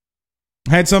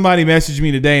 I had somebody message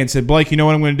me today and said, Blake, you know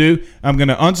what I'm going to do? I'm going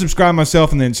to unsubscribe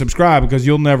myself and then subscribe because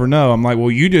you'll never know. I'm like, well,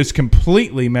 you just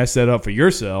completely messed that up for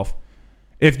yourself.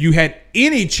 If you had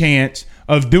any chance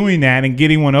of doing that and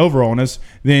getting one over on us,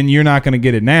 then you're not going to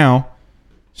get it now.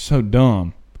 So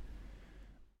dumb.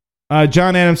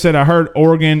 John Adams said, I heard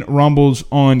Oregon rumbles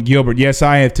on Gilbert. Yes,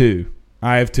 I have too.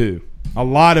 A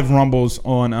lot of rumbles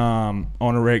on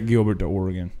Eric Gilbert to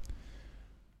Oregon.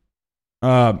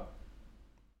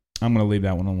 I'm going to leave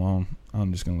that one alone.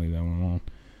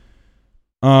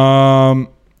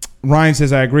 Ryan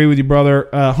says, I agree with you, brother.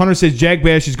 Hunter says, Jack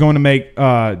Bash is going to make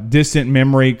distant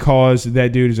memory cause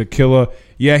that dude is a killer.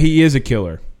 Yeah, he is a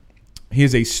killer. He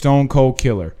is a stone cold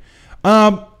killer.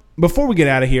 Before we get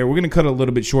out of here, we're going to cut it a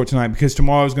little bit short tonight because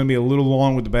tomorrow is going to be a little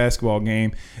long with the basketball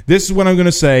game. This is what I'm going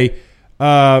to say.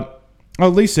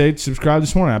 Lee said subscribe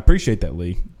this morning. I appreciate that,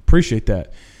 Lee. Appreciate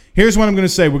that. Here's what I'm going to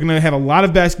say. We're going to have a lot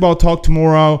of basketball talk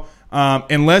tomorrow.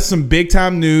 Unless some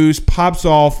big-time news pops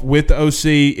off with the OC,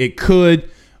 it could.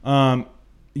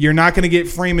 You're not going to get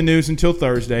Freeman news until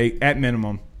Thursday at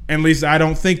minimum. At least I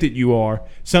don't think that you are.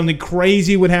 Something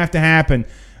crazy would have to happen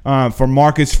for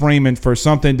Marcus Freeman for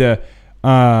something to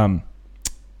pop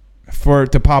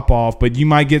off. But you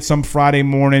might get some Friday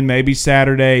morning, maybe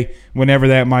Saturday, whenever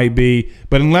that might be.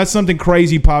 But unless something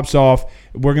crazy pops off,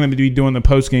 we're going to be doing the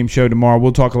post-game show tomorrow.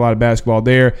 We'll talk a lot of basketball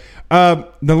there.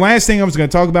 The last thing I was going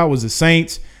to talk about was the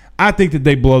Saints. I think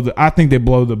they blow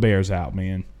the Bears out,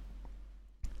 man.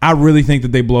 I really think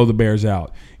that they blow the Bears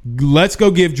out. Let's go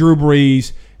give Drew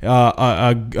Brees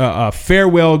a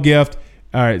farewell gift.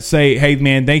 All right, say, hey,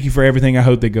 man, thank you for everything. I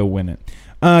hope they go win it.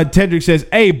 Tedrick says,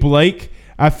 hey, Blake,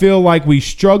 I feel like we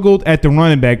struggled at the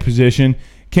running back position.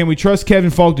 Can we trust Kevin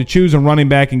Falk to choose a running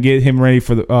back and get him ready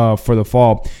for the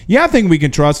fall? Yeah, I think we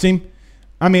can trust him.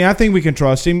 I think we can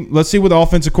trust him. Let's see what the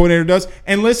offensive coordinator does.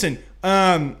 And listen,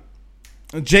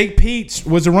 Jake Peets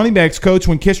was a running backs coach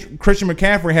when Christian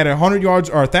McCaffrey had 100 yards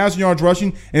or 1,000 yards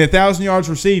rushing and 1,000 yards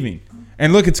receiving.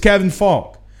 And look, it's Kevin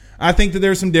Falk. I think that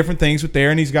there's some different things with there,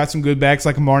 and he's got some good backs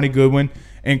like Marty Goodwin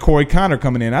and Corey Connor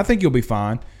coming in. I think you'll be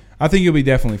fine. I think you'll be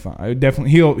definitely fine.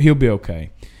 He'll be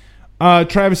okay.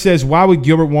 Travis says, why would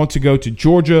Gilbert want to go to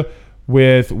Georgia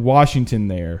with Washington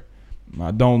there?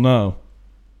 I don't know.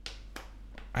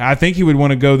 I think he would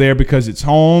want to go there because it's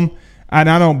home. And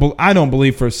I don't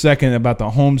believe for a second about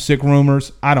the homesick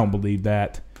rumors. I don't believe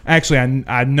that. Actually,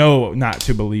 I know not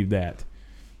to believe that.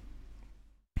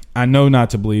 I know not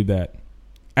to believe that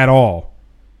at all.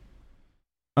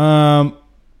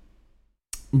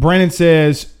 Brandon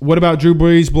says, what about Drew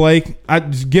Brees, Blake? I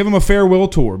just give him a farewell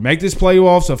tour. Make this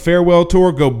playoffs a farewell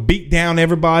tour. Go beat down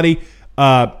everybody.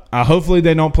 Hopefully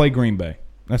they don't play Green Bay.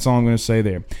 That's all I'm going to say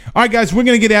there. All right, guys, we're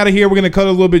going to get out of here. We're going to cut it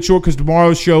a little bit short because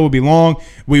tomorrow's show will be long.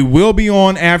 We will be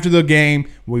on after the game.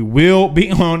 We will be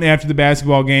on after the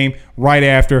basketball game, right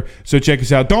after. So check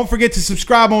us out. Don't forget to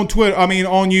subscribe on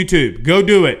YouTube. Go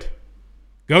do it.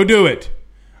 Go do it.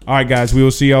 All right, guys, we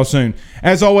will see y'all soon.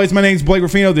 As always, my name is Blake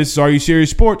Ruffino. This is Are You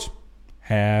Serious Sports.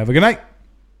 Have a good night.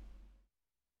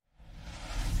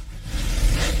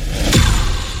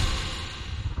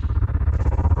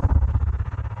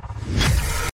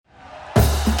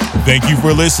 Thank you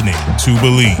for listening to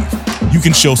Believe. You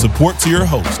can show support to your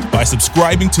host by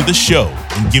subscribing to the show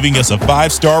and giving us a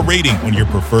 5-star rating on your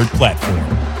preferred platform.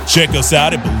 Check us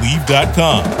out at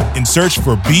Believe.com and search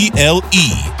for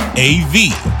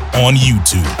BLEAV on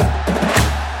YouTube.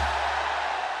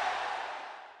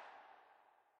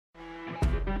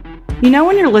 You know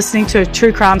when you're listening to a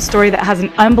true crime story that has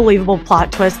an unbelievable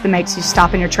plot twist that makes you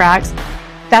stop in your tracks?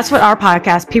 That's what our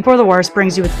podcast, People Are the Worst,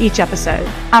 brings you with each episode.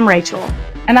 I'm Rachel.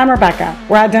 And I'm Rebecca.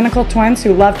 We're identical twins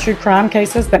who love true crime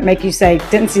cases that make you say,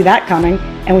 didn't see that coming,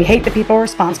 and we hate the people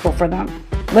responsible for them.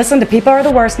 Listen to People Are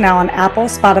the Worst now on Apple,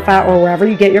 Spotify, or wherever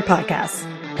you get your podcasts.